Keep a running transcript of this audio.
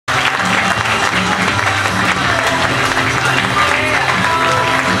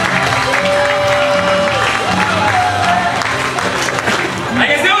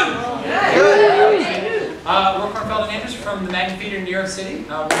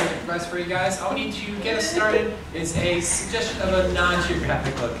request for you guys. All we need to get us started is a suggestion of a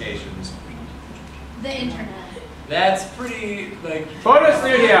non-geographic location. The internet. That's pretty, like... Photo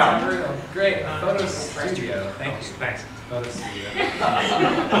studio! Great, photo studio. Thank you. Thanks. Photo studio.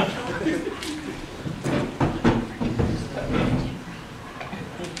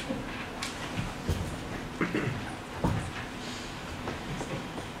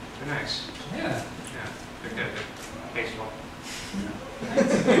 They're nice. Yeah. Yeah, they're good. They're tasteful.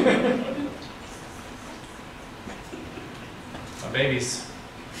 My babies.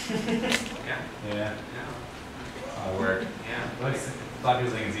 Yeah. Yeah. Yeah. Work. Yeah. A lot of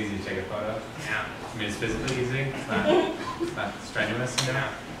people think it's easy to take a photo. Yeah. I mean, it's physically easy. It's not strenuous. You know?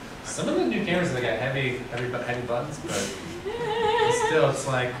 Yeah. Some of the new cameras, they got heavy buttons, but still, it's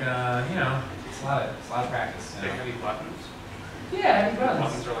like you know, it's a lot of practice. You They know? heavy buttons. Yeah, heavy buttons.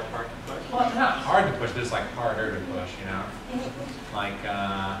 Buttons are like hard to push. Well, not hard to push, but it's like harder to push. You know, like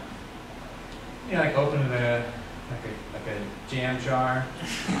you know, like opening like a jam jar.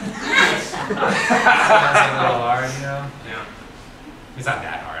 Sounds a little hard, you know. Yeah. It's not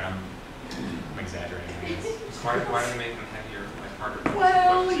that hard. I'm exaggerating. I guess. Why do they make them heavier, like harder to push?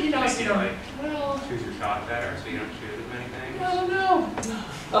 Well, What, you know, make you you know, like well, choose your shot better, so you don't shoot as many things. I don't know.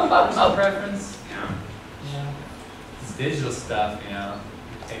 Personal preference. Yeah. Yeah. It's digital stuff, you know.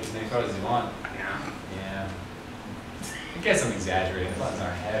 You can take as many photos as you want. Yeah. Yeah. I guess I'm exaggerating. The buttons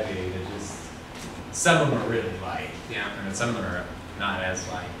aren't heavy. They're just, some of them are really light. Yeah. And some of them are not as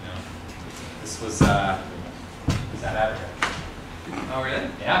light, you know. This was South Africa. Oh, really?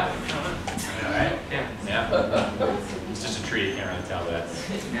 Yeah. Oh, All right. yeah. Yeah. It's just a tree. You can't really tell, but that's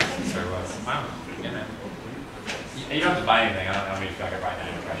where it was. Wow. Yeah, man. You don't have to buy anything. I don't know if you feel like I buy that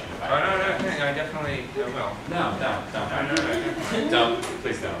impression. Oh, no, I definitely will. No, don't. definitely. Don't.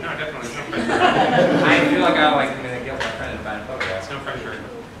 Please don't. No, definitely. No pressure. I feel like I'm gonna get my friend to buy a photograph. No pressure.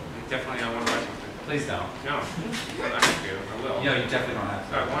 Definitely, I want to write something. Please don't. No. I have to. I will. No, you definitely don't have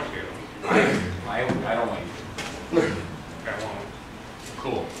to. I want to. I don't want you I won't.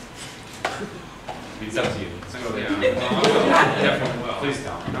 Cool. It's up to you. Yeah. Well, I will. I definitely will. Please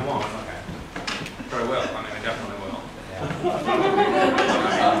don't. I won't. Okay. But I will. I mean, I definitely will. Yeah.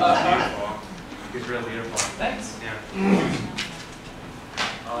 Beautiful. It's real beautiful. Thanks. Yeah.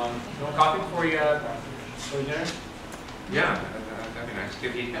 You want coffee before you dinner? Yeah. That'd be nice.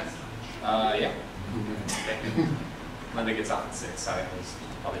 Good heat. Yeah. Monday gets off at 6, so it was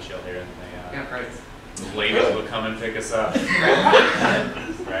probably chill here, and Yeah, great. the ladies will come and pick us up.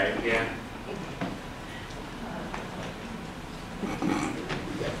 Right? Yeah.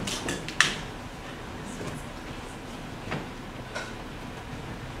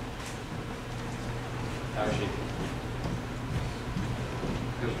 How is she?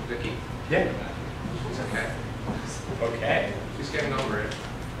 Who's Vicky? Yeah. She's okay. Okay. She's getting over it.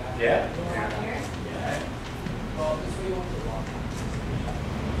 Yeah? Yeah. Yeah.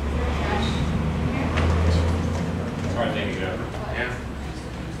 It's hard to get over. Yeah.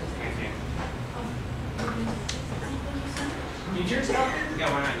 Thank you. You cheers coffee?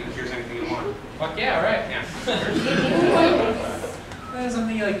 Yeah, why not? You can cheers anything you want. Fuck yeah, alright. Yeah.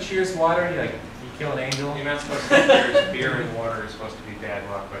 Something you like cheers water, you kill an angel. You're not supposed to cheers. Beer and water is supposed to be bad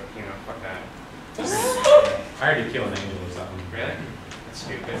luck, but you know, fuck that. I already kill an angel or something. Really? That's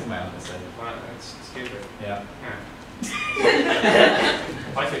stupid. That's my opposite. Well, that's stupid. Yeah. Yeah.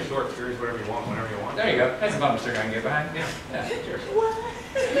 Life is short. Cheers whatever you want, whenever you want. There you go. That's a bumper sticker I can get behind. Yeah. Yeah. Cheers.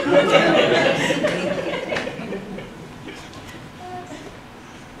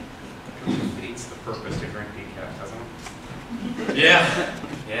 Defeats the purpose to drink decaf, doesn't it? Yeah.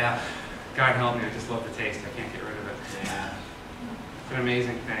 Yeah. God help me, I just love the taste. I can't get rid of it. Yeah. It's an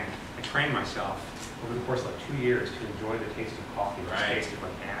amazing thing. I trained myself over the course of like 2 years to enjoy the taste of coffee, which Right. tasted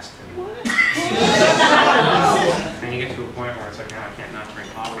like ass to me. And you get to a point where it's like, now I can't not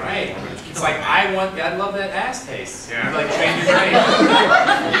drink coffee. Right. It's like I love that ass taste. Yeah. You like change your brain.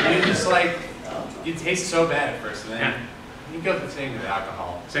 You just like you taste so bad at first, and then Yeah. you go the same with alcohol.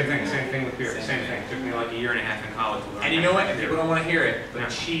 Same thing with beer. Same Same thing. thing. Took me like a year and a half in college to learn. And you know what? And people don't want to hear it, but Yeah.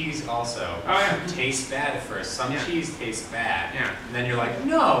 cheese also Oh, yeah. tastes bad at first. Some Yeah. cheese tastes bad. Yeah. And then you're like,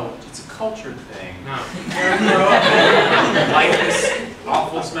 no, it's a cultured thing. No. Like this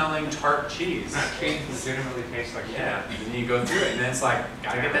awful smelling tart cheese. No, cheese legitimately tastes like Yeah. And then you go through it, and then it's like,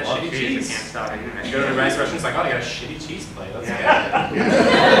 gotta get that I love shitty cheese. cheese. I can't stop eating it. You go to a nice restaurant, it's like, oh, you got a shitty cheese plate. Let's Yeah. get it.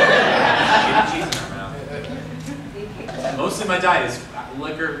 Shitty cheese in our mouth. Mostly my diet is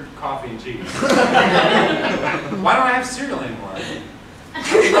liquor, coffee, and cheese. Why don't I have cereal anymore? I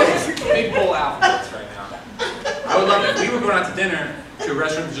would love big bowl alphabets right now. I would love it. If we were going out to dinner to a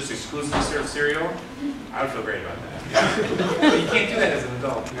restaurant that just exclusively serves cereal, I would feel great about that. But you can't do that as an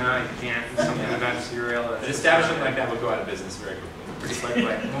adult. No, you can't. Something about cereal. An establishment like that would go out of business very quickly. Pretty quickly.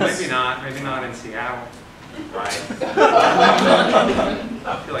 Well, maybe not. Maybe not in Seattle. Right.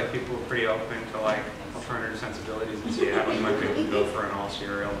 I feel like people are pretty open to like alternative sensibilities in Seattle. You might be able to go for an all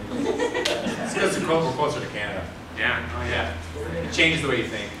cereal. It's because we're closer to Canada. Yeah. Oh yeah. It changes the way you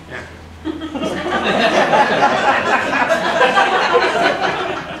think. Yeah.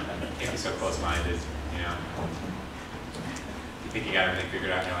 Can't be so close-minded, you know. You think you got everything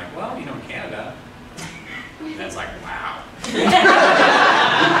figured out, and you're like, well, you know, in Canada. And that's like, wow.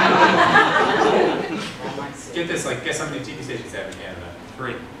 Get this, like, guess how many TV stations they have in Canada?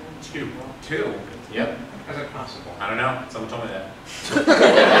 3. 2. 2? Yep. How's that possible? I don't know. Someone told me that.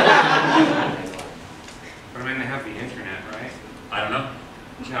 But I mean, they have the internet, right? I don't know.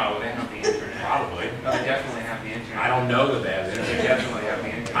 No, they have the internet. Probably. No, they definitely have the internet. I don't know that they have the They internet. definitely have the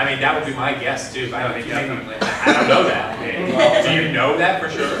internet. I mean, that would be my guess, too. No, they definitely have. I don't know that. Well, Do you know that for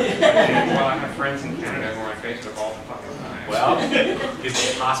sure? well, I have friends in Canada who are on Facebook all the fucking time. Well, is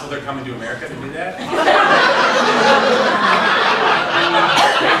it possible they're coming to America to do that?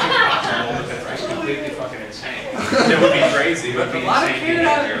 That's completely fucking insane. That would be crazy. But a It'd be lot of insane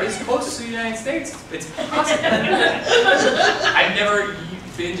Canada behavior. is close to the United States. It's possible. I've never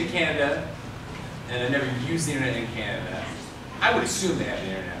been to Canada, and I've never used the internet in Canada. I would assume they have the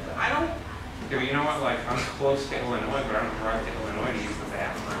internet, but I don't. Yeah, but you know what? Like, I'm close to Illinois, but I don't drive to Illinois to use the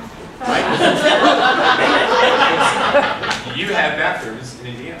bathroom. Right? You have bathrooms in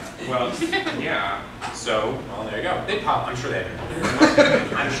Indiana. Well, yeah. So, well, there you go. They pop. I'm sure they have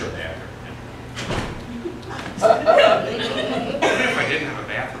internet. I'm sure they have internet. Even if I didn't have a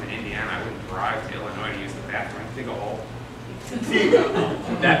bathroom in Indiana, I wouldn't drive to Illinois to use the bathroom. I'd dig a hole.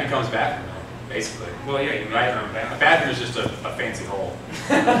 That becomes bathroom, though, basically. Well, yeah, you Right? make your own A bathroom. bathroom is just a fancy hole.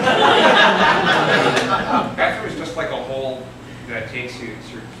 Bathroom is just like a hole that takes you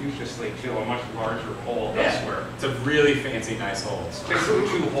circuitously to a much larger hole elsewhere. It's a really fancy, nice hole. It's basically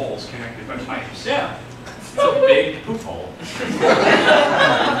 2 holes connected by pipes. Yeah. It's a big poop hole. It's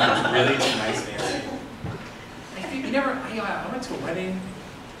really nice, fancy. You never, I went to a wedding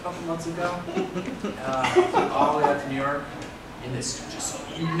a couple months ago, all the way up to New York, in this just,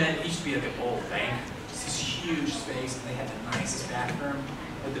 it used to be like an old bank, just this huge space, and they had the nicest bathroom.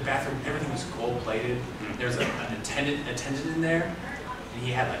 Like the bathroom, everything was gold plated. There's an attendant in there, and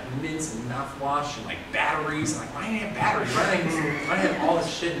he had like mints and mouthwash and like batteries. I'm like, why do you have batteries? Why do they have all this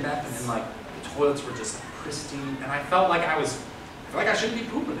shit in the bathroom? And like the toilets were just pristine, and I felt like I shouldn't be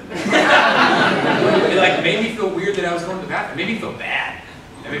pooping in there. It like made me feel weird that I was going to the bathroom. It made me feel bad.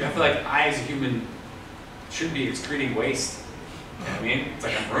 I mean, I feel like I as a human shouldn't be excreting waste. You know what I mean? It's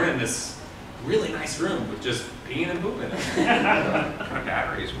like I'm ruining this really nice room with just peeing and pooping in it. What kind of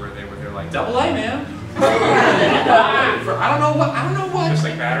batteries were they? Were they like Double A, man. I don't know what. just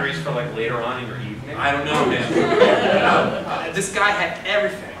like batteries for like later on in your evening? I don't know, man. This guy had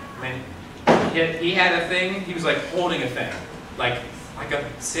everything. I mean, he had a thing. He was like holding a thing, like a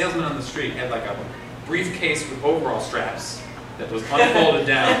salesman on the street had like a briefcase with overall straps that was unfolded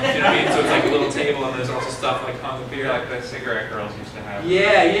down. You know what I mean? So it's like a little table, and there's also stuff like on the beer, Like the cigarette girls used to have.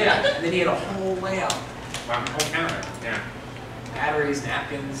 Yeah. And then he had a whole layout. Wow, whole counter. Yeah. Batteries,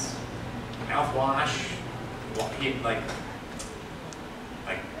 napkins, mouthwash,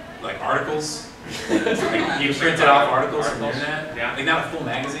 like articles. Like he printed off articles from the internet. Yeah. Like not a full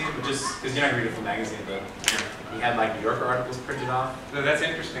magazine, but just because you're not gonna read a full magazine, but he had like New Yorker articles printed off. So that's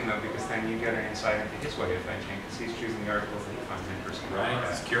interesting though, because then you get an insight into his way of thinking, because he's choosing the articles that he finds interesting. Right?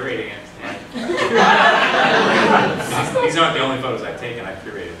 He's curating it. Yeah. These aren't the only photos I've taken. I've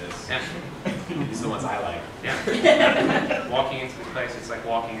curated this. Yeah. These are the ones I like. Yeah. Walking into the place, it's like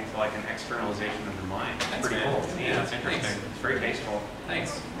walking into like an externalization of the mind. It's Thanks, pretty man. cool. Yeah, it's interesting. thanks. It's very tasteful.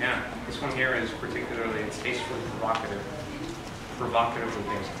 Thanks. Yeah. This one here is particularly, it's tastefully provocative. Provocatively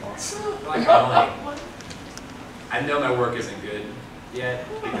tasteful. Like I know my work isn't good yet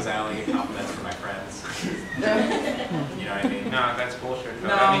because I only get compliments from my friends. You know what I mean? No, that's bullshit. No,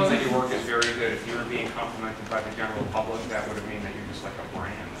 No. that means that your work is very good. If you were being complimented by the general public, that would mean that you're just like a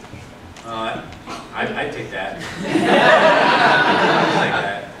brand. I'd take that. I'd take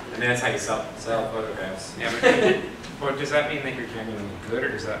that. And then that's how you sell photographs. Yeah, but does that mean that you're genuinely good, or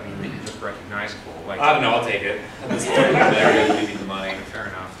does that mean that you're just recognizable? Like, I don't know. I'll take it. At this point, there you need the money. fair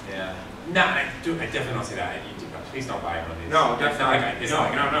enough. Yeah. No, I definitely don't see that. Please don't buy one of these. No, It's not like definitely. it's not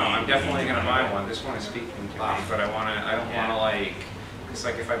like No. I I'm need definitely gonna buy money. one. This one is speaking to me, Wow. but I don't Yeah. wanna like. It's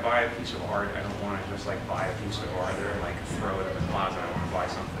like if I buy a piece of art, I don't wanna just like buy a piece of art and like throw it in the closet. I wanna buy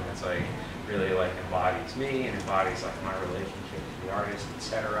something that's like really like embodies me and embodies like my relationship to the artist,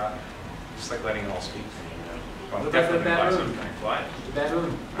 etc. Just like letting it all speak to me. You know? Well, What about definitely the buy baboon? something. What? The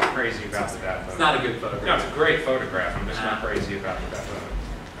baboon. I'm crazy about the baboon. It's not a good No, photograph. it's a great photograph. I'm just not crazy about the baboon.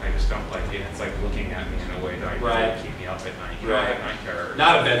 I just don't like it. It's like looking at me in a way that Right. keep me up at night. You Right. know, at night terror.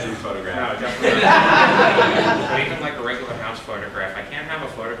 Not a bedroom No, photograph. definitely not. But even like a regular house photograph, I can't have a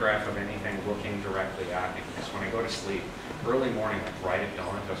photograph of anything looking directly at me, because when I go to sleep, early morning, like right at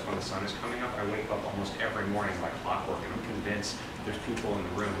dawn, just when the sun is coming up, I wake up almost every morning like clockwork, and I'm convinced there's people in the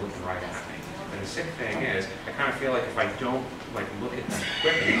room looking right at me. And the sick thing is, I kind of feel like if I don't like look at them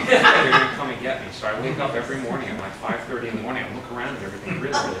quick enough, they're going to come and get me. So I wake up every morning at like 5:30 in the morning, I look around at everything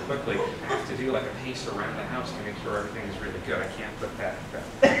really, really quickly. I have to do like a pace around the house to make sure everything is really good. I can't put that.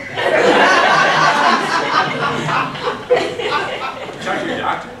 Talk to your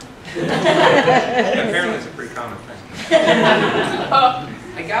doctor. Apparently it's a pretty common thing.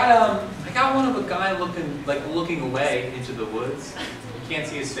 I got one of a guy looking away into the woods. You can't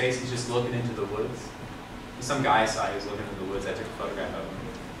see his face, he's just looking into the woods. Some guy I saw, he was looking into the woods. I took a photograph of him.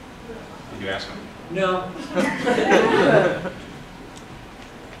 Did you ask him? No.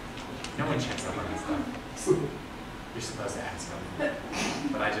 No one checks up on that stuff. You're supposed to ask them.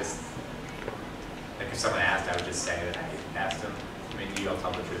 But I just, like if someone asked, I would just say that I asked them. I mean, you don't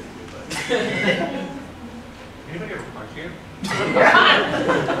tell the truth, but. Anybody ever punch you?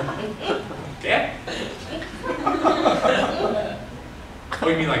 Yeah? Oh,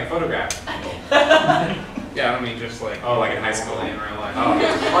 you mean like photograph? Yeah, I don't mean just like. Oh, like in high school. In real life. Oh,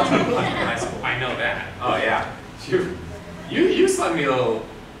 punch me in high school. I know that. Oh yeah. You slugged me a little.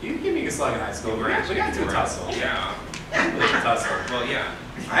 You give me a slug in high school. We got to a tussle. Yeah. We got to a tussle. Well, yeah.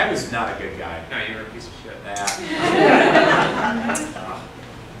 I was not a good guy. No, you were a piece of shit. Yeah.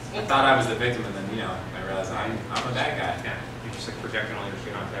 I thought I was the victim, and then I realized I'm a bad guy. Yeah. You're just like projecting all your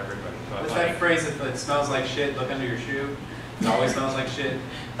shit onto everybody. But What's like, that phrase? If it smells like shit, look under your shoe. It always smells like shit.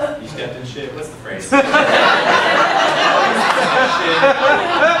 You stepped in shit. What's the phrase? Always smells like shit.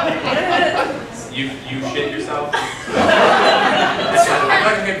 You shit yourself. I feel like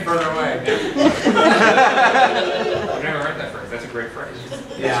I'm getting further away. I've never heard that phrase. That's a great phrase.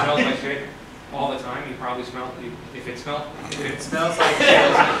 Yeah. It smells like shit all the time. You probably smell. If it smells like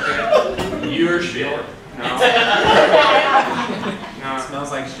shit, you're shit. No. No. It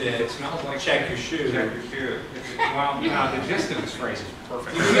smells like shit. It smells like check your shoe. Check your shoe. Well, the gist of this phrase is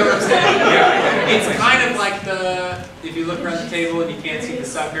perfect. You know what I'm saying? Yeah. It's kind of like if you look around the table and you can't see the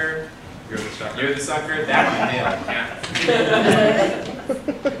sucker. You're the sucker. You're the sucker. That one nailed. Yeah.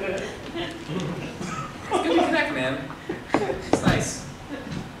 It's good to connect, man. It's nice.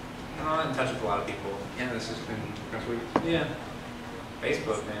 I'm in touch with a lot of people. Yeah, this has been sweet. Yeah.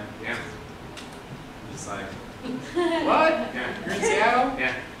 Facebook, man. Yeah. Just like, what? Yeah. You're in Seattle?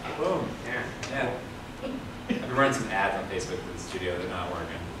 Yeah. Boom. Yeah. Yeah. I've been running some ads on Facebook for the studio. They're not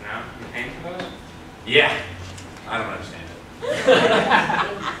working. No? You paying for those? Yeah. I don't understand it.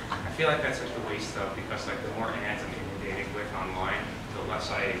 I feel like that's such a waste though, because like the more ads I'm inundated with online, the less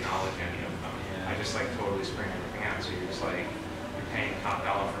I acknowledge any of them. Yeah. I just like totally screen everything out. So you're just like, you're paying top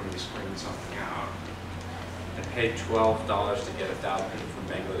dollar for me to screen something out. I paid $12 to get 1,000 people from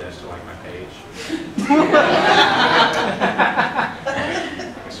Bangladesh to like my page.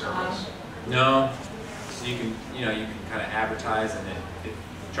 The service. No. So you can, you can kind of advertise, and it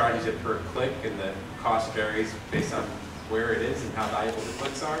charges it per click, and the cost varies based on where it is and how valuable the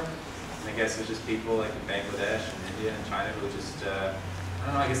clicks are. And I guess it's just people like in Bangladesh and India and China who just, I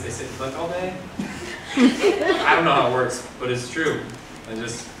don't know, I guess they sit and click all day. I don't know how it works, but it's true. And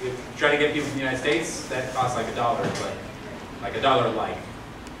just try to get people in the United States, that costs like $1, but like $1 a like.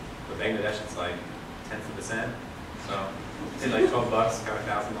 But Bangladesh, it's like 10th of a cent. So it's like $12, got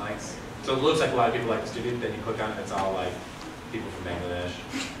 1,000 likes. So it looks like a lot of people like the studio, then you click on it, it's all like people from Bangladesh.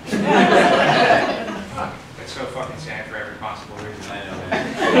 It's so fucking sad for every possible reason. I know, man.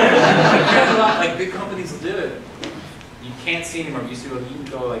 A lot, like big companies will do it. You can't see anymore. You can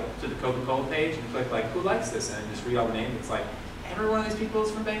go like to the Coca-Cola page and click like, who likes this? And just read all the names. It's like, every one of these people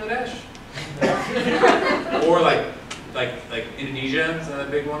is from Bangladesh. Or like Indonesia is another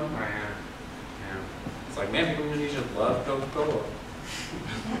big one. Oh, yeah. Yeah. It's like, man, people in Indonesia love Coca-Cola.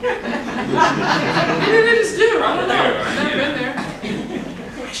 Maybe they just do. I don't know. I've never been there.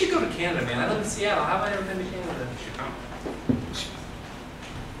 I should go to Canada, man. I live in Seattle. How have I ever been to Canada? You should come.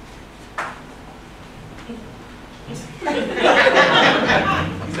 Is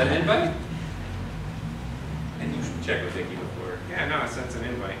that an invite? And you should check with Vicky before. Yeah, no, it's an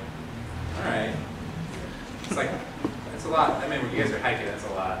invite. All right. It's like, that's a lot. I mean, when you guys are hiking, that's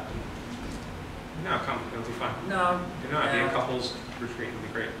a lot. No, come. It'll be fun. No. You know, it'd be a couples retreat. It'll be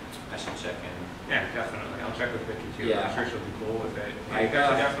great. I should check in. Yeah, definitely. I'll check with Vicky too. Yeah. I'm sure she'll be cool with it. I You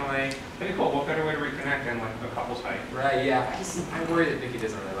guys are definitely pretty cool. What better way to reconnect than like a couples hike? Right, yeah. I worry that Vicky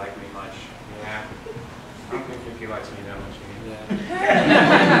doesn't really like me much. Yeah. I don't think Vicky likes me that much. Yeah.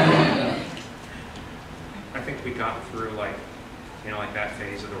 I think we got through like, you know, like that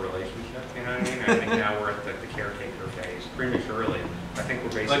phase of the relationship. You know what I mean? I think now we're at the caretaker phase prematurely. I think we're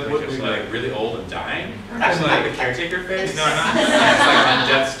basically Like, what, just like really old and dying? Just Like the caretaker phase? No, not. It's like on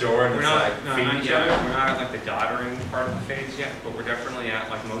death's door and We're it's not, like no, feeding not each yet. other. We're not at like the doddering part of the phase yet, but we're definitely at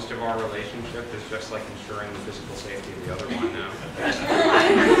like most of our relationship is just like ensuring the physical safety of the other one now.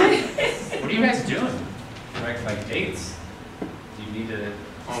 What are you guys doing? Like dates? Do you need to?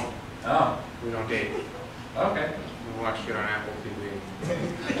 Home. Oh, We don't date. okay. We watch it on Apple TV.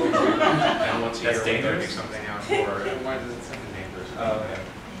 And once a year That's we go do dangerous? something else for it. Why does it sound dangerous? Oh, okay.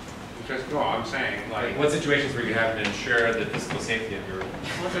 Just, well, I'm saying like, What situations where you have to ensure the physical safety of your?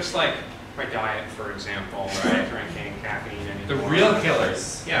 well, just like my diet, for example, right? Drinking caffeine The anymore. real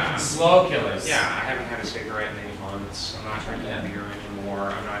killers. Yeah. Slow killers. Yeah, I haven't had a cigarette in 8 months. I'm not drinking beer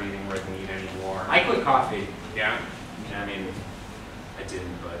anymore. I'm not eating red meat anymore. I quit coffee. Yeah. Yeah, I mean, I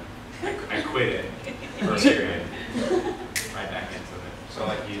didn't, but I quit it for a period. Right back into it. So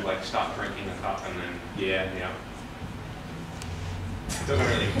like you like stop drinking a cup and then Yeah. yeah. It doesn't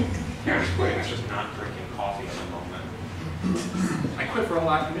really yeah, it's quitting. It's just not drinking coffee at the moment. I quit for a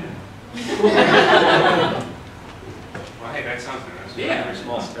whole afternoon. Well, hey, that's something. That's Yeah. every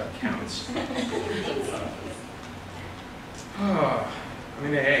small step counts. I'm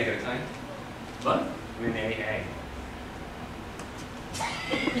in AA, did I tell you? What? I'm in AA.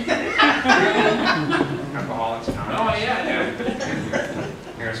 Alcoholics Anonymous. Oh, yeah.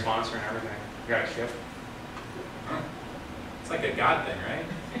 You're a sponsor and everything. You got a ship? It's like a God thing, right?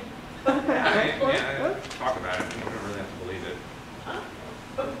 Yeah, talk about it. You don't really have to believe it.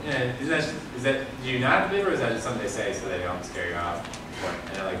 Yeah. Is that do you not believe, or is that just something they say so they don't scare you off? What?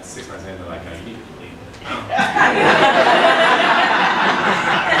 And then like 6 months in, they're like, no, you need to believe it.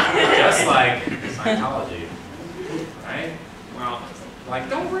 Just like Scientology, right? Well, Like,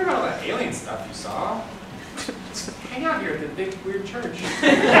 don't worry about all that alien stuff you saw. Just hang out here at the big weird church.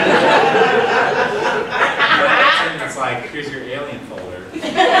 And it's like, here's your alien folder.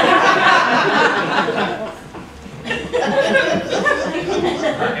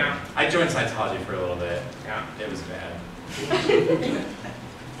 yeah, I joined Scientology for a little bit. yeah. It was bad. I've been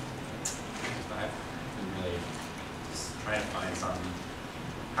really just trying to find something.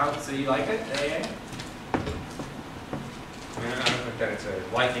 How, so you like it, AA? I mean, I don't think that it's a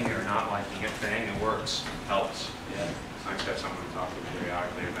liking it or not liking it thing. It works, helps. Yeah. It's nice to have someone to talk to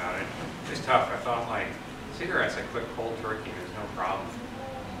periodically about it. It's tough. I thought like cigarettes, I quit cold turkey. There's no problem.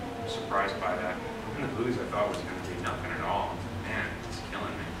 I was surprised by that. Even the booze I thought was going to be nothing at all. Man, it's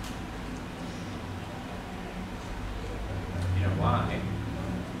killing me. You know why?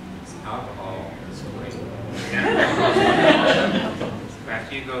 It's alcohol is great. Yeah.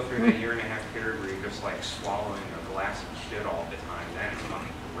 After you go through that 1.5 year period where you're just like swallowing a glass of shit all the time, then it's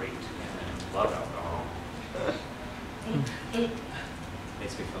fucking great. I love alcohol.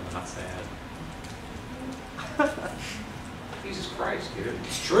 Makes me feel not sad. Jesus Christ, dude.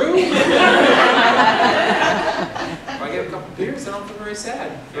 It's true. If I get a couple beers, I don't feel very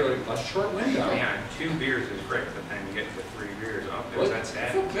sad for a short window. Yeah, 2 beers is great, but then you get to 3 beers. Oh, What? that's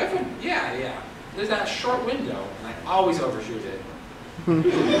sad. Yeah. There's that short window, and I always overshoot it.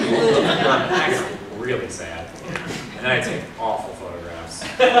 I get really sad. And then I take awful photographs. I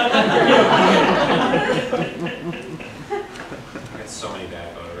get so many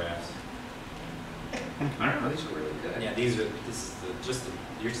bad photographs. I don't know, these are really good. Yeah,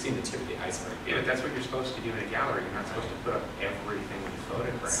 you're seeing the tip of the iceberg. Yeah, but that's what you're supposed to do in a gallery. You're not supposed to put up everything you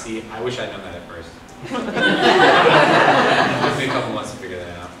photograph. See, I wish I'd known that at first. It took me a couple months to figure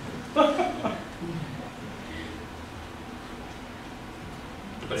that out.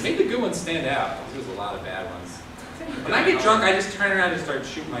 But it made the good ones stand out. There was a lot of bad ones. When I get drunk, I just turn around and start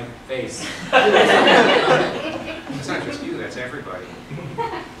shooting my face. It's not just you, that's everybody.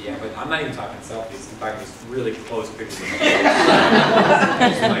 Yeah, but I'm not even talking selfies. I'm talking just really close pictures of my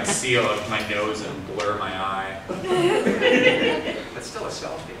face. Just like seal up my nose and blur my eye. That's still a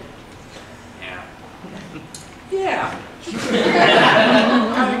selfie. Yeah. Yeah.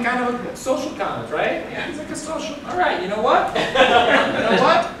 kind of a social comment, right? Yeah, it's like a social. All right, you know what? You know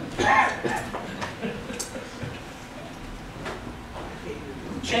what?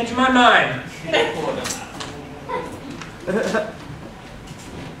 Changing my mind.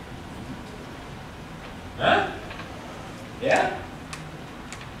 Huh? Yeah?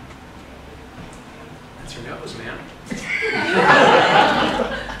 That's your nose, man.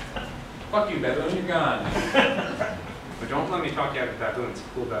 Fuck you, baboon, you're gone. But don't let me talk you out of baboon. It's a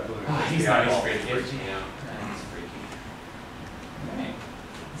cool baboon. He's Yeah, not freaky. freaky. Yeah. He's freaky. Alright.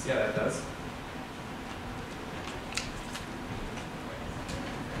 See how that does.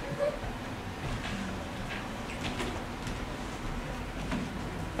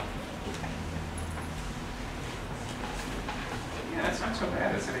 Yeah, it's not so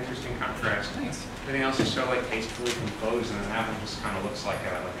bad. It's an interesting contrast. Thanks. Everything else is so like tastefully composed, and then that one just kind of looks like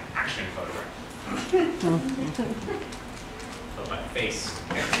an action photograph. Put my face.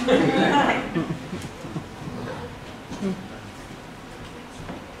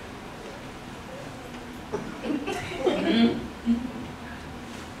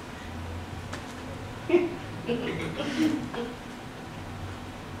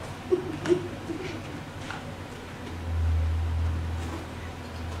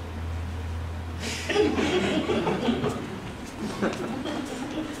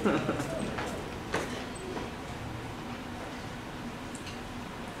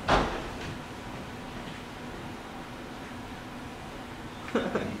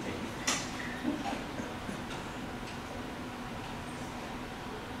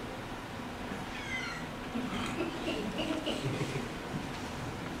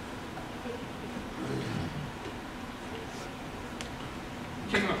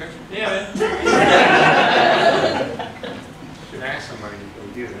 Take my picture. Yeah, man. Should ask somebody to go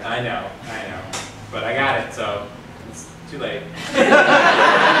do that. I know. But I got it, so it's too late.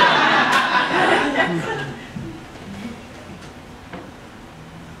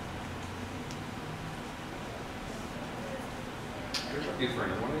 Here's a gift for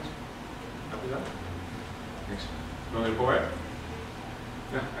another one of these. Copy that. Thanks. You want me to pour it?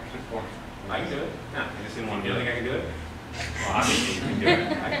 No, I can pour it. I can do it. No, I just didn't want You to don't do think I can do it? Well, obviously you can do it.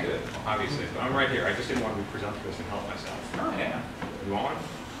 I can do it. Well, obviously. But I'm right here. I just didn't want to be presumptuous and help myself. Oh, yeah. You want one?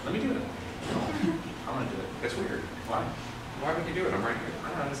 Let me do it. I want to do it. That's weird. Why? Why would you do it? I'm right here. I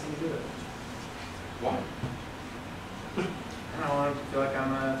don't know, I just need to do it. Why? I don't want to feel like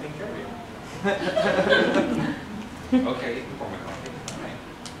I'm taking care of you. Okay, you can pour my coffee. All right.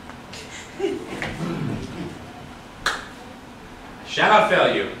 Shout out fail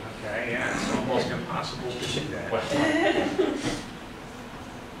you. Okay, yeah, it's almost impossible to do that. What?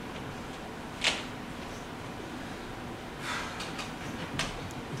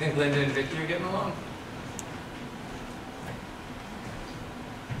 You think Linda and Vicky are getting along?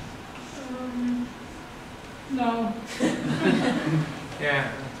 No. Yeah,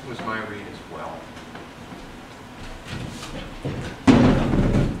 that was my read as well.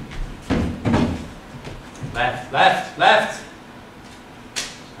 Left, left, left.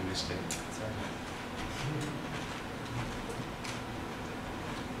 I missed it.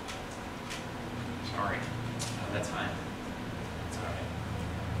 Sorry. Oh, that's fine. That's all right.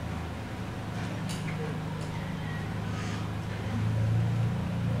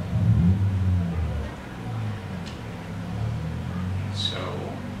 So,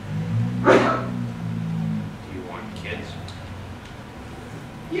 do you want kids?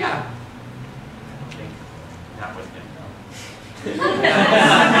 Yeah. I don't think, not with him,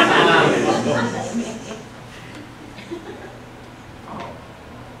 Oh.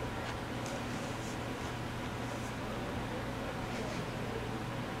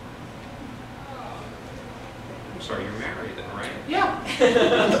 I'm sorry, you're married then, right? Yeah.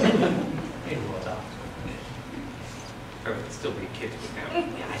 Maybe we'll adopt. I would still be kids with him.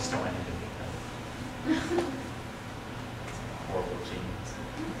 Yeah, I just don't want him to be horrible genes.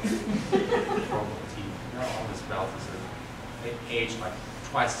 Horrible teeth. You know, all his mouth is they age like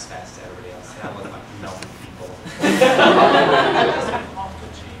twice as fast as everybody else. They all look like melted people. Awful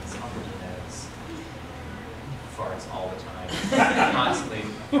genes, awful genetics. Farts all the time. Constantly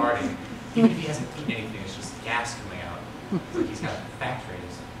farting. Even if he hasn't eaten anything, it's just gas coming out. It's like he's got a factory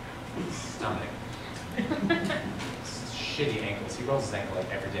in his stomach. Shitty ankles. He rolls his ankle like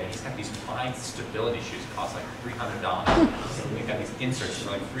every day. He's got these fine stability shoes that cost like $300. So we've got these inserts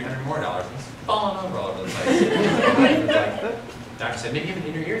for like $300 more. And he's falling over all over the place. And the doctor said, maybe you have an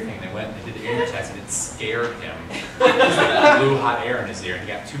inner ear thing. They went and they did the ear test and it scared him. It was like blew hot air in his ear and he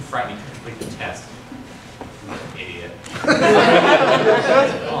got too frightened. He couldn't complete the test. Idiot.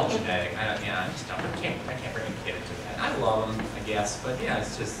 It's all genetic. I just don't. I can't bring a kid into that. I love him, I guess, but yeah,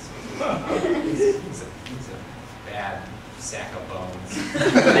 it's just he's a bad sack of bones.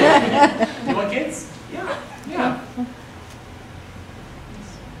 You want kids? Yeah.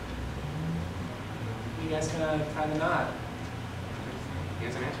 You guys gonna tie the knot? He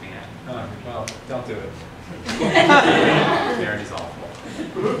hasn't asked me yet. Oh, well, don't do it. Marriage is awful.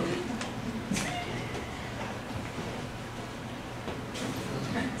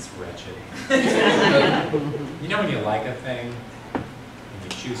 know when you like a thing, and you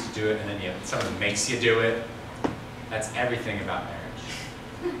choose to do it, and then someone makes you do it? That's everything about marriage.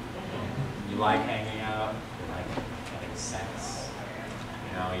 You like hanging out, you like having sex,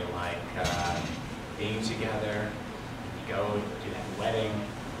 you know, you like being together, you go to that wedding,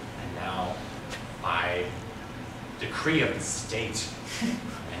 and now by decree of the state and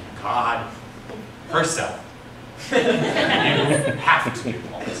God herself, you have to do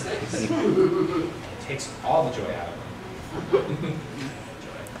all these things. It takes all the joy out of them.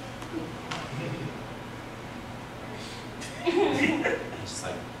 Just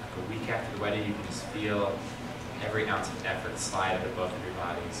like a week after the wedding, you can just feel every ounce of effort slide out of both of your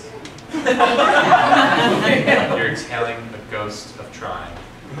bodies. You're exhaling the ghost of trying.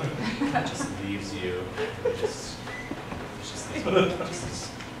 It just leaves you. It's just these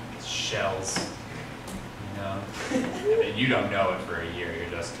shells. You know? And you don't know it for a year. You're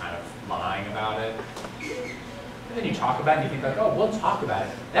just kind of lying about it. And then you talk about it and you think like, oh, we'll talk about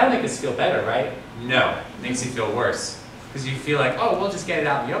it. That'll make us feel better, right? No, it makes you feel worse. Because you feel like, oh, we'll just get it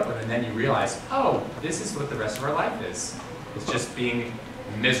out in the open. And then you realize, oh, this is what the rest of our life is. It's just being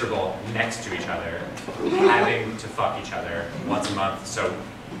miserable next to each other, having to fuck each other once a month, so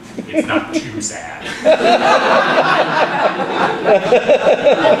it's not too sad.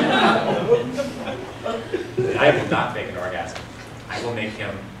 I will not fake an orgasm. I will make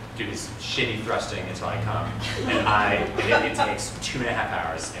him do this shitty thrusting until I come. And it takes 2.5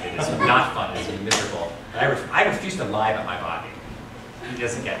 hours, and it is not fun, it is miserable. I refuse to lie about my body. He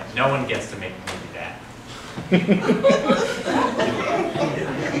doesn't get it. No one gets to make me do that.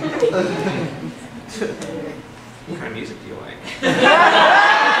 What kind of music do you like?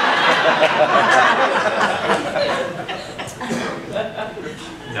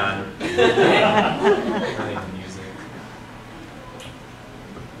 None. Really music.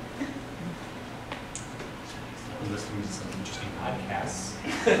 I'm listening to some interesting podcasts.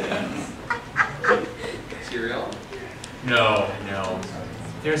 Serial? No.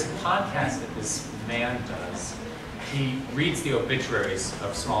 There's a podcast that this man does. He reads the obituaries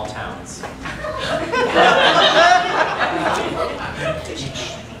of small towns.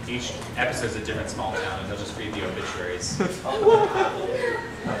 Each episode's a different small town, and they'll just read the obituaries. And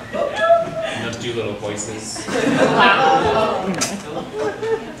they'll do little voices.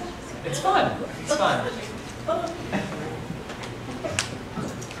 It's fun. It's fun.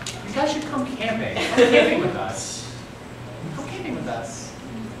 You guys should come camping. Come camping with us. Come camping with us.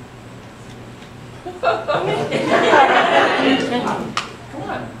 Come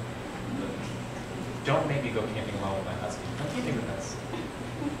on. Don't make me go camping alone with my husband. Come camping with us.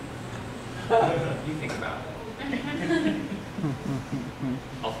 You think about it.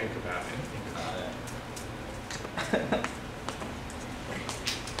 I'll think about it. Think about it.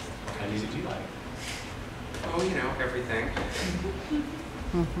 What kind of music do you like? Oh, you know, everything.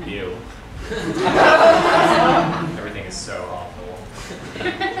 You. Everything is so awful.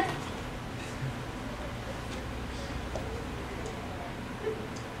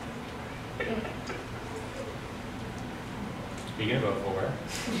 Are you gonna vote for?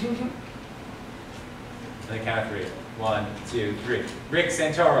 On the count of 3. 1, 2, 3. Rick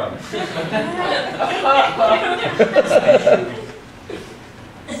Santorum.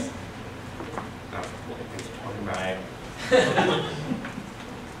 Right.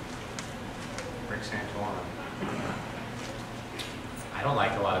 Rick Santorum. I don't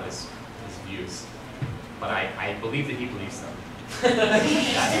like a lot of his views, but I believe that he believes them.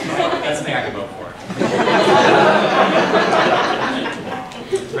 That's something I can vote for.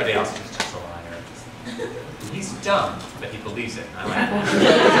 Everybody else is just a liar. He's dumb, but he believes it. I like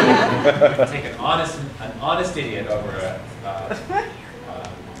that. Take an honest idiot over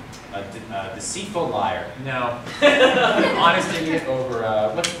a deceitful liar. No, an honest idiot over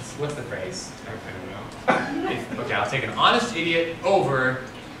what's the phrase? I don't know. Okay, I'll take an honest idiot over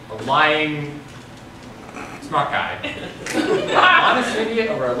a lying smart guy. Honest idiot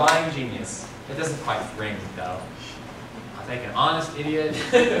over a lying genius. It doesn't quite ring though. I'll take an honest idiot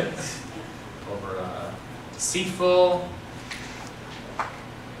over a deceitful.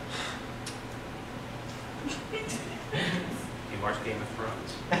 You watch Game of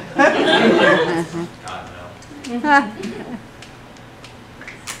Thrones? God no. I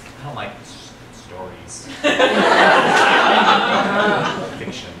don't like stories.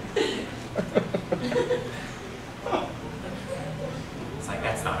 Fiction. It's like,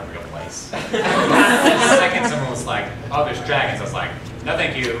 that's not a real place. The second someone was like, oh, there's dragons, I was like, no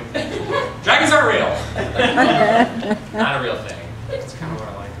thank you. Dragons are real. Not a real thing. That's kind of what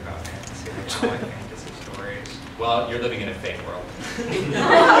I like about fantasy. I kind of like fantasy stories. Well, you're living in a fake world.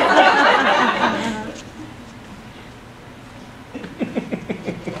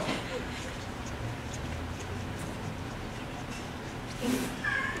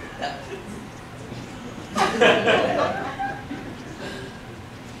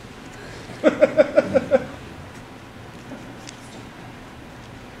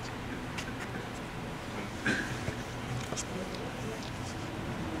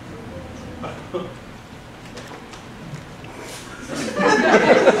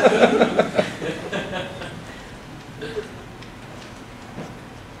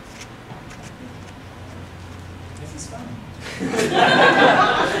 This is fun.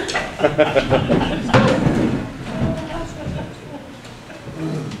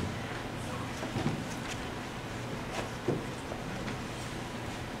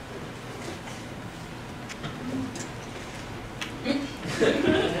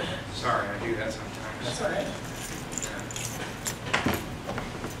 Sorry, I do that sometimes. That's all right.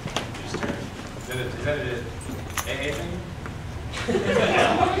 Is that a AA thing?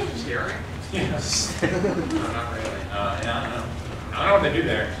 Scary? Yes. No, not really. Yeah, I don't know. I don't know what they do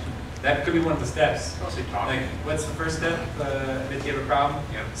there. That could be one of the steps. Mostly talking. Like, what's the first step? If you have a problem?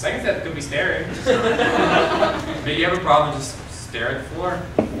 Yeah. Second step could be staring. If you have a problem, just stare at the floor.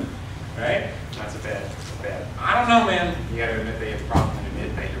 Right? That's a bad. I don't know, man. You gotta admit that you have a problem and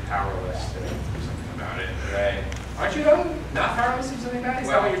admit that you're powerless to do something about it. Right. Aren't you not powerless to do something about it? Is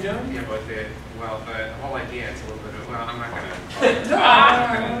that what you're doing? Yeah, but the whole idea, it's a little bit of, well, I'm not gonna. No,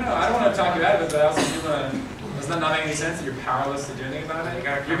 I don't know. I don't want to talk you out of it, but I also do want to. Does that not make any sense that you're powerless to do anything about it?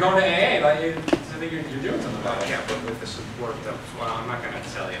 You're going to AA, like I think you're doing something about it. Yeah, but with the support of, well, I'm not gonna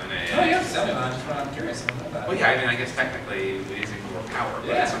tell you on AA. Oh, you have to tell me about it. I'm curious about it. Well, yeah, I mean, I guess technically it is equal power, but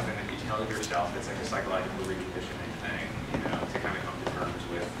Yeah. it's something that you tell yourself. It's like a psychological reconditioning thing, you know, to kind of come to terms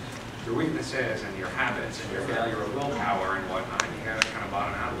with your weaknesses and your habits and your failure of willpower and whatnot. You gotta kind of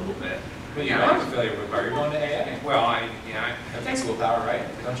bottom out a little bit. But you don't have to failure willpower. You're going to AA. Well, That takes willpower, right?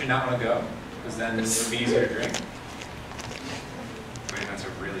 Don't you not want to go? Because then it'll be easier to drink. I mean, that's a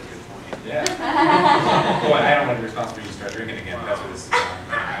really good point. Yeah. Boy, I don't want to be responsible for you to start drinking again. That's what this is. No.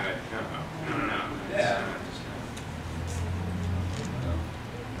 Yeah.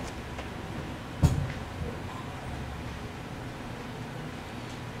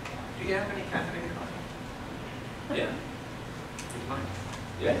 Do you have any caffeinated coffee? Yeah. Would you mind?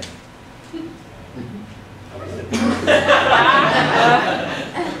 Yeah.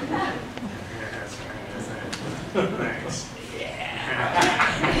 Thanks.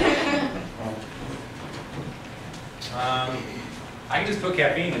 I can just put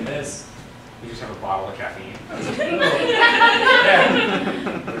caffeine in this. You just have a bottle of caffeine. Yeah.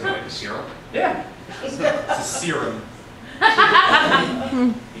 There's like a syrup. Yeah. It's a serum.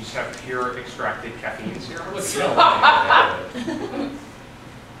 You just have pure extracted caffeine syrup. What's the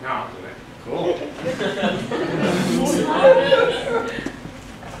No, I'll do it. Cool.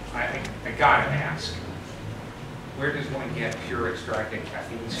 I gotta ask, where does one get pure extracted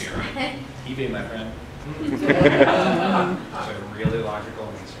caffeine syrup? eBay, my friend. That's a really logical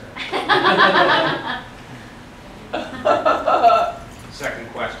answer. Second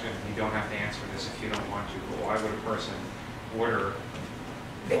question, you don't have to answer this if you don't want to, but why would a person order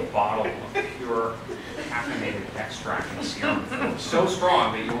a bottle of pure caffeinated extracted serum so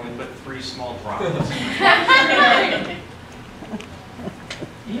strong that you only put 3 small drops?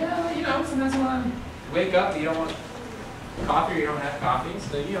 Yeah, you know, sometimes when I wake up, you don't want coffee or you don't have coffee,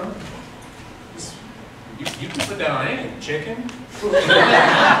 so you know, you can put that on anything. Chicken.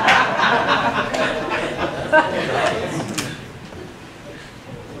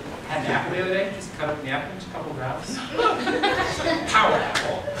 Had an apple the other day, just cut up the apple, just a couple grams. Power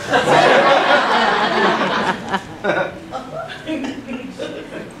apple.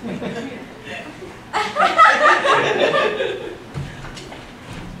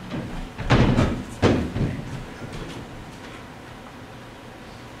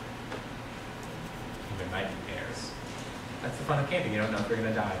 Even nightmares. That's the fun of camping, you don't know if you're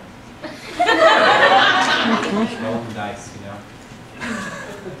gonna die. Roll the dice, you know.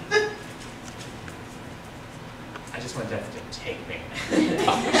 I just want death to take me. I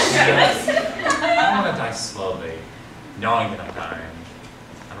don't want to die slowly, knowing that I'm dying.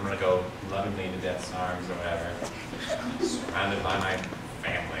 I don't want to go lovingly into death's arms or whatever, surrounded by my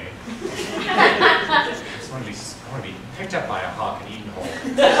family. I want to be picked up by a hawk and eaten whole.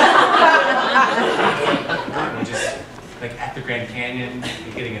 And just like at the Grand Canyon,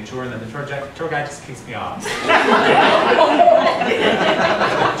 getting a tour, and then the tour guide just kicks me off. Just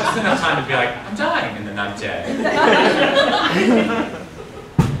enough time to be like, I'm dying, and then I'm dead.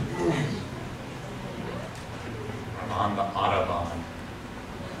 I'm on the Autobahn.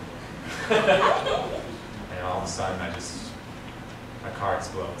 And all of a sudden, my car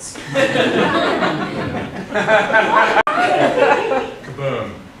explodes.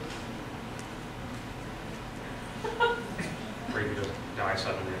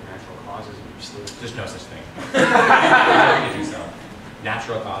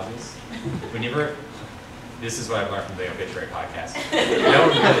 This is what I've learned from the obituary podcast. No one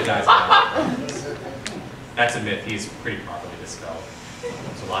really dies of natural causes. That's a myth. He's pretty properly dispelled.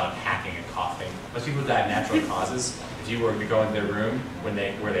 There's a lot of hacking and coughing. Most people die of natural causes. If you were to go into their room where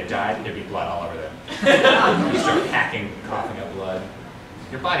they died, there'd be blood all over them. You start hacking, coughing up blood.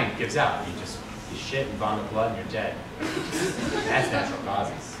 Your body gives out. You shit and vomit blood and you're dead. That's natural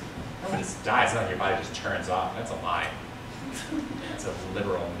causes. No one just dies, not your body just turns off. That's a lie. That's a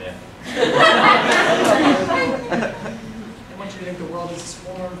literal myth. They want you to think the world is this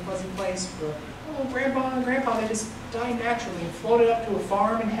warm, fuzzy place where, oh, Grandpa and Grandpa, they just died naturally and floated up to a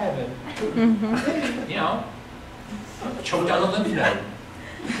farm in heaven. You know, choked down a lymph node.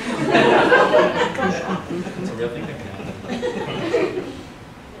 It's a real thing that can happen.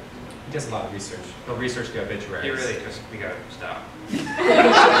 He does a lot of research. He'll research the obituaries. He really just, we gotta stop.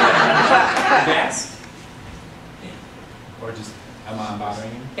 Gas? Or just, am I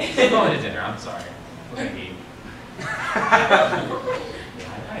bothering you? We're going to dinner, I'm sorry. We're going to eat. Yeah,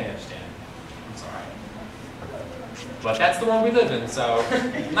 I understand. I'm sorry. But that's the world we live in, so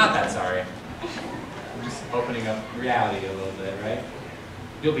I'm not that sorry. I'm just opening up reality a little bit, right?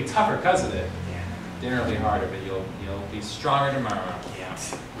 You'll be tougher because of it. Dinner will be harder, but you'll be stronger tomorrow. Yeah.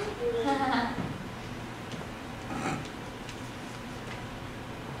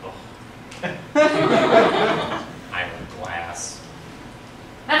 I'm a glass.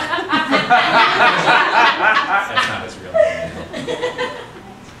 That's not his real name.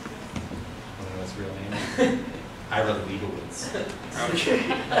 Want to know his real name? Ira Leibowitz. Okay.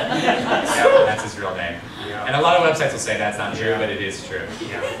 That's his real name. Yeah. And a lot of websites will say that's not true, but it is true.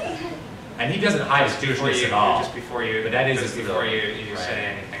 Yeah. And he doesn't hide his Jewishness at all. Just before you, but that is just his before real you name. say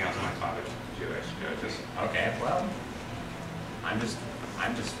anything else, my father's Jewish. Just Okay, well, I'm just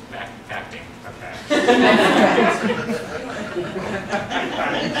facting. okay.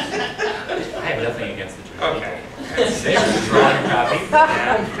 I have nothing against the Jewish Okay. people. They are drawing copy.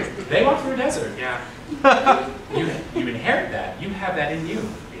 Yeah. They walk through a desert. Yeah. You inherit that. You have that in you.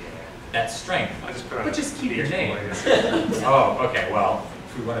 Yeah. That strength. I'll just put on But just keep your Beach name. Boys. Oh, okay. Well,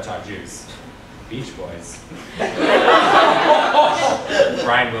 if we want to talk Jews, Beach Boys.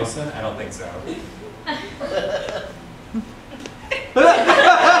 Brian Wilson? I don't think so.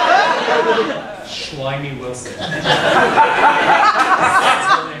 Schleimy Wilson. That's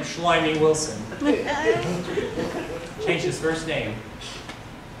her name, Schleimy Wilson. Changed his first name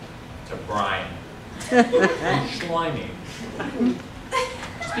to Brian. Schleimy.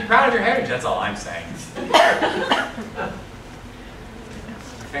 Just be proud of your heritage, that's all I'm saying. The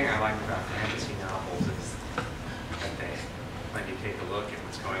thing I like about fantasy novels is that they let you take a look at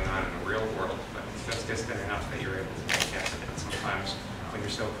what's going on in the real world, but it's just distant enough that you're able to make guess of it. Sometimes when you're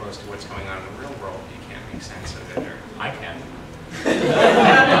so close to what's going on in the real world, you can't make sense of it. Or I can.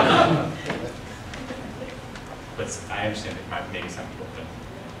 But I understand that maybe some people couldn't.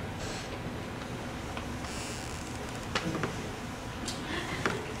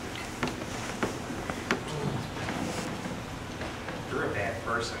 you're a bad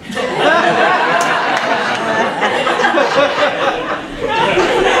person.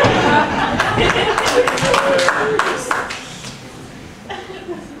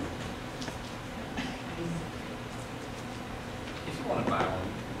 If you want to buy one,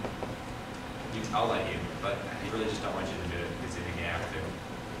 I'll let you, but I really just don't want you to do it because you think you have to.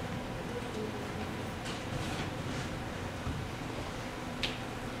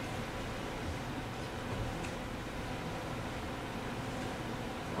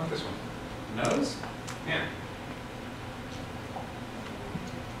 I want this one. Nose? Yeah.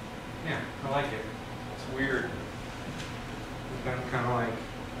 Yeah, I like it. It's weird. It's kind of like,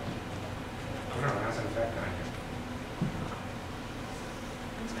 I don't know, it has an effect on you.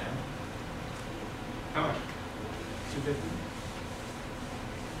 Thanks, man. How much? $250.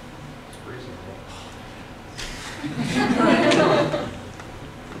 It's reasonable.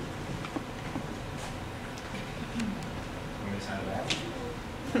 Want me to sign it back?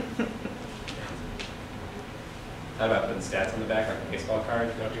 Thought about putting stats on the back like a baseball card.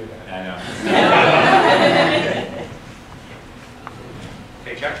 Don't do that. I know.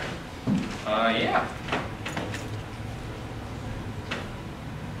 Paycheck? Yeah.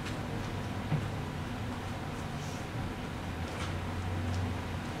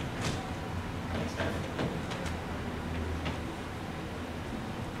 Thanks, man.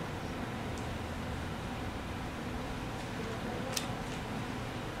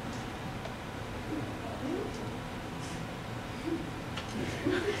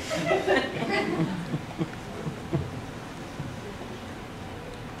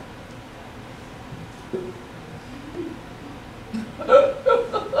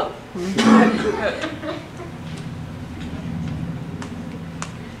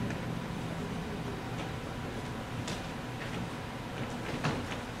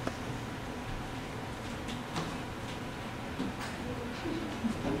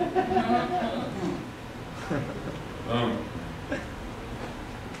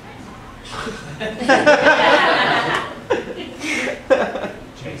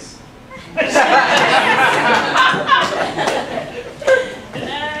 Chase.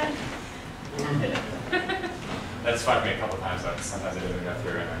 That's fucked me a couple times. Sometimes I didn't go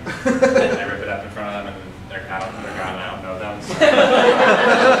through, and then I rip it up in front of them, and they're gone, and I don't know them. So.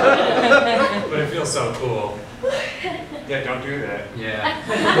 But it feels so cool. Yeah, don't do that. Yeah.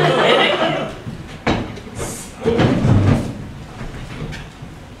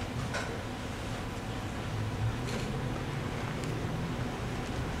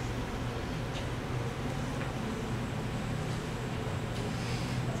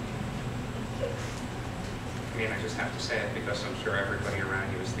 I mean, I just have to say it because I'm sure everybody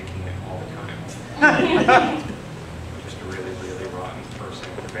around you is thinking it all the time. I'm just a really, really rotten person.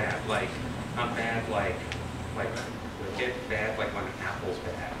 Bad, like, not bad like wicked, bad like when an apple's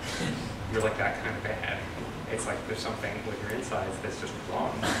bad. You're like that kind of bad. It's like there's something with your insides that's just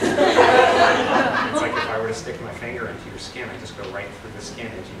wrong. It's like if I were to stick my finger into your skin, I just go right through the skin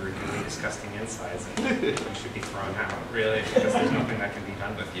into your really disgusting insides, and you should be thrown out, really, because there's nothing that can be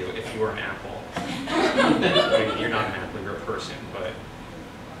done with you if you were an apple. I mean, you're not an apple, you're a person, but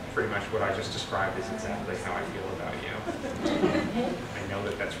pretty much what I just described is exactly how I feel about you. I know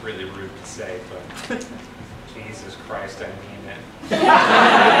that that's really rude to say, but Jesus Christ, I mean it.